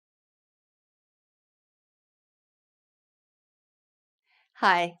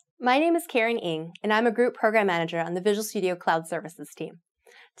Hi, my name is Karen Ng, and I'm a Group Program Manager on the Visual Studio Cloud Services team.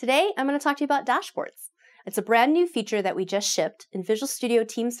 Today, I'm going to talk to you about dashboards. It's a brand new feature that we just shipped in Visual Studio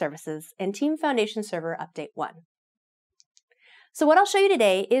Team Services and Team Foundation Server Update 1. So what I'll show you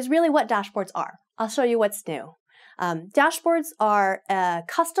today is really what dashboards are. I'll show you what's new. Dashboards are a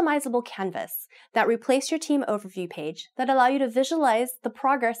customizable canvas that replace your team overview page that allow you to visualize the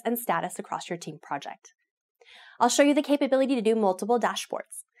progress and status across your team project. I'll show you the capability to do multiple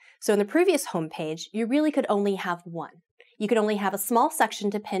dashboards. So in the previous home page, you really could only have one. You could only have a small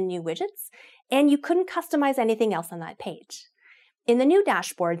section to pin new widgets, and you couldn't customize anything else on that page. In the new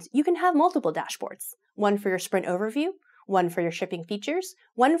dashboards, you can have multiple dashboards. One for your sprint overview, one for your shipping features,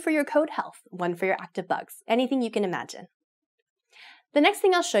 one for your code health, one for your active bugs, anything you can imagine. The next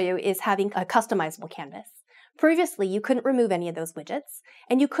thing I'll show you is having a customizable canvas. Previously, you couldn't remove any of those widgets,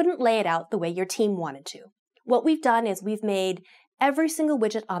 and you couldn't lay it out the way your team wanted to. What we've done is we've made every single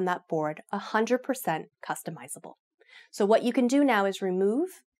widget on that board 100% customizable. So what you can do now is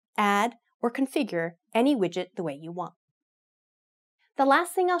remove, add, or configure any widget the way you want. The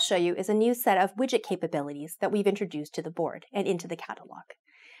last thing I'll show you is a new set of widget capabilities that we've introduced to the board and into the catalog.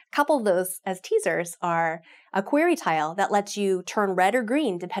 A couple of those as teasers are a query tile that lets you turn red or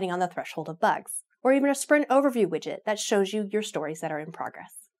green depending on the threshold of bugs, or even a sprint overview widget that shows you your stories that are in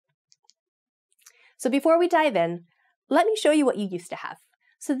progress. So before we dive in, let me show you what you used to have.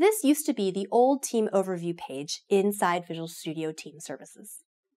 So this used to be the old team overview page inside Visual Studio Team Services.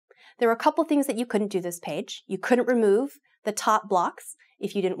 There were a couple things that you couldn't do this page. You couldn't remove the top blocks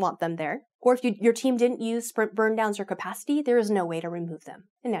if you didn't want them there, or if your team didn't use sprint burndowns or capacity, there is no way to remove them,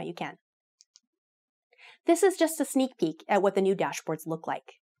 and now you can. This is just a sneak peek at what the new dashboards look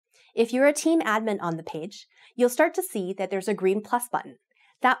like. If you're a team admin on the page, you'll start to see that there's a green plus button.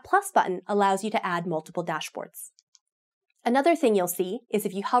 That plus button allows you to add multiple dashboards. Another thing you'll see is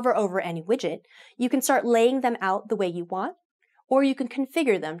if you hover over any widget, you can start laying them out the way you want, or you can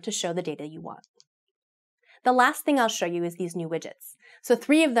configure them to show the data you want. The last thing I'll show you is these new widgets. So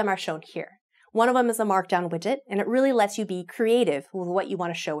 3 of them are shown here. One of them is a markdown widget, and it really lets you be creative with what you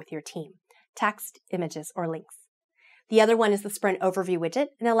want to show with your team: text, images, or links. The other one is the sprint overview widget,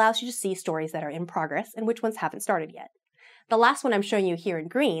 and it allows you to see stories that are in progress and which ones haven't started yet. The last one I'm showing you here in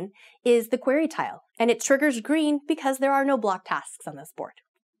green is the query tile, and it triggers green because there are no block tasks on this board.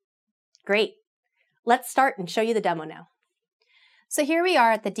 Great. Let's start and show you the demo now. So here we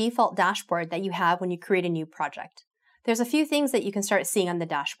are at the default dashboard that you have when you create a new project. There's a few things that you can start seeing on the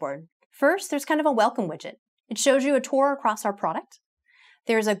dashboard. First, there's kind of a welcome widget. It shows you a tour across our product.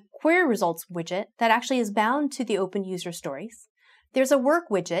 There's a query results widget that actually is bound to the open user stories. There's a work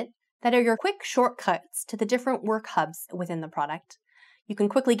widget that are your quick shortcuts to the different work hubs within the product. You can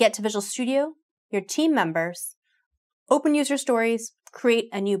quickly get to Visual Studio, your team members, open user stories, create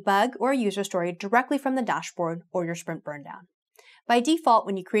a new bug or a user story directly from the dashboard or your sprint burndown. By default,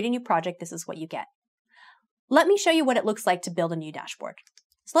 when you create a new project, this is what you get. Let me show you what it looks like to build a new dashboard.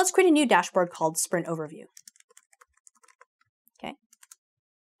 So let's create a new dashboard called Sprint Overview. Okay.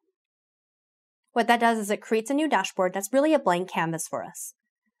 What that does is it creates a new dashboard that's really a blank canvas for us.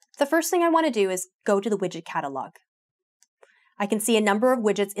 The first thing I want to do is go to the widget catalog. I can see a number of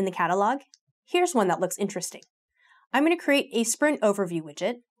widgets in the catalog. Here's one that looks interesting. I'm going to create a sprint overview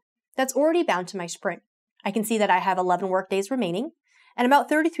widget that's already bound to my sprint. I can see that I have 11 work days remaining, and about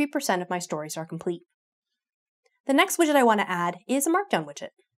 33% of my stories are complete. The next widget I want to add is a markdown widget.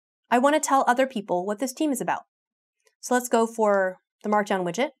 I want to tell other people what this team is about. So let's go for the markdown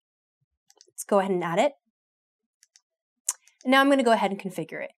widget. Let's go ahead and add it. And now I'm going to go ahead and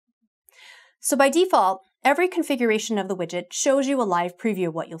configure it. So by default, every configuration of the widget shows you a live preview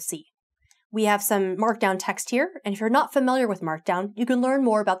of what you'll see. We have some Markdown text here, and if you're not familiar with Markdown, you can learn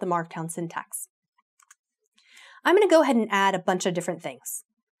more about the Markdown syntax. I'm going to go ahead and add a bunch of different things.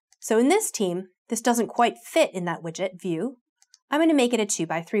 So in this team, this doesn't quite fit in that widget view. I'm going to make it a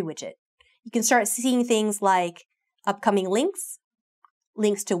 2x3 widget. You can start seeing things like upcoming links,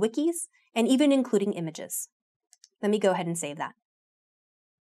 links to wikis, and even including images. Let me go ahead and save that.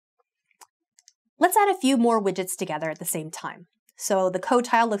 Let's add a few more widgets together at the same time. So the code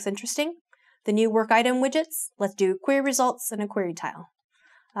tile looks interesting. The new work item widgets, let's do query results and a query tile.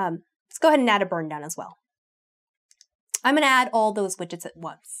 Let's go ahead and add a burndown as well. I'm going to add all those widgets at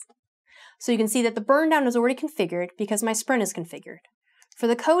once. So you can see that the burndown is already configured because my sprint is configured. For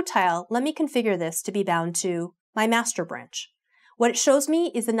the code tile, let me configure this to be bound to my master branch. What it shows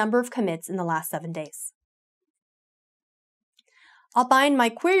me is the number of commits in the last 7 days. I'll bind my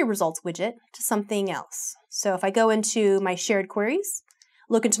query results widget to something else. So if I go into my shared queries,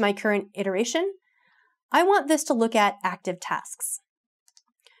 look into my current iteration, I want this to look at active tasks.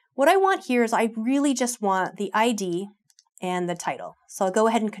 What I want here is I really just want the ID and the title. So I'll go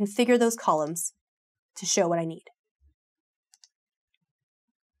ahead and configure those columns to show what I need.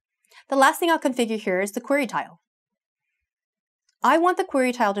 The last thing I'll configure here is the query tile. I want the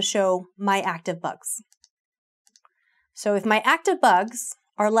query tile to show my active bugs. So if my active bugs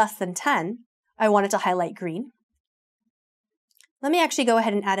are less than 10, I want it to highlight green. Let me actually go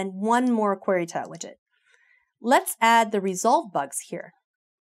ahead and add in one more query tile widget. Let's add the resolved bugs here.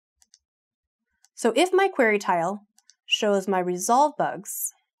 So if my query tile shows my resolved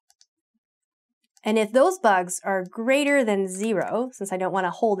bugs, and if those bugs are greater than 0, since I don't want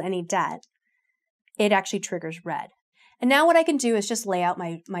to hold any debt, it actually triggers red. And now what I can do is just lay out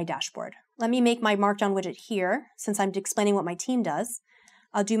my dashboard. Let me make my markdown widget here, since I'm explaining what my team does.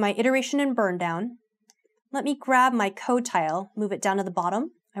 I'll do my iteration and burn down. Let me grab my code tile, move it down to the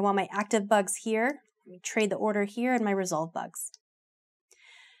bottom. I want my active bugs here. Let me trade the order here and my resolved bugs.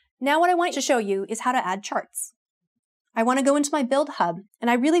 Now what I want to show you is how to add charts. I want to go into my build hub, and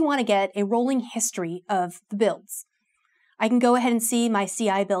I really want to get a rolling history of the builds. I can go ahead and see my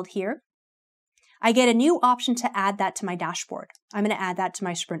CI build here. I get a new option to add that to my dashboard. I'm going to add that to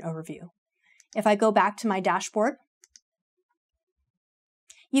my sprint overview. If I go back to my dashboard,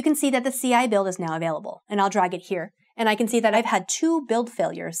 you can see that the CI build is now available, and I'll drag it here. And I can see that I've had 2 build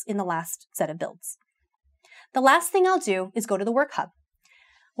failures in the last set of builds. The last thing I'll do is go to the work hub.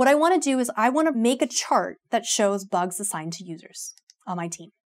 What I want to do is I want to make a chart that shows bugs assigned to users on my team.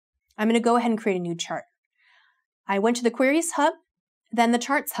 I'm going to go ahead and create a new chart. I went to the queries hub, then the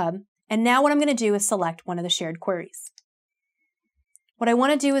charts hub, and now what I'm going to do is select one of the shared queries. What I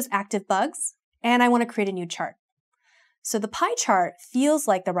want to do is active bugs, and I want to create a new chart. So the pie chart feels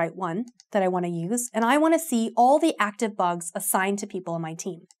like the right one that I want to use, and I want to see all the active bugs assigned to people on my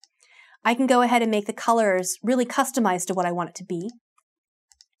team. I can go ahead and make the colors really customized to what I want it to be,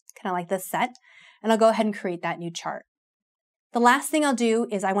 kind of like this set, and I'll go ahead and create that new chart. The last thing I'll do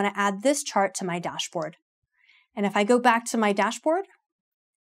is I want to add this chart to my dashboard. And if I go back to my dashboard,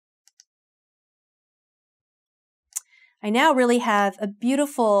 I now really have a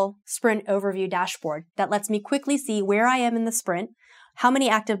beautiful sprint overview dashboard that lets me quickly see where I am in the sprint, how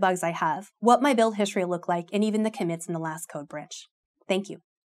many active bugs I have, what my build history look like, and even the commits in the last code branch. Thank you.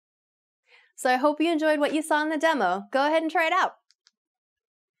 So I hope you enjoyed what you saw in the demo. Go ahead and try it out.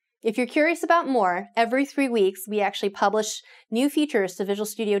 If you're curious about more, every 3 weeks we actually publish new features to Visual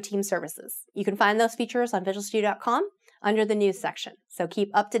Studio Team Services. You can find those features on visualstudio.com under the news section. So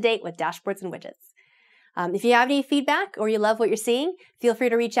keep up to date with dashboards and widgets. If you have any feedback or you love what you're seeing, feel free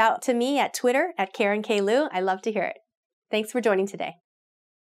to reach out to me at Twitter at Karen K. Liu. I love to hear it. Thanks for joining today.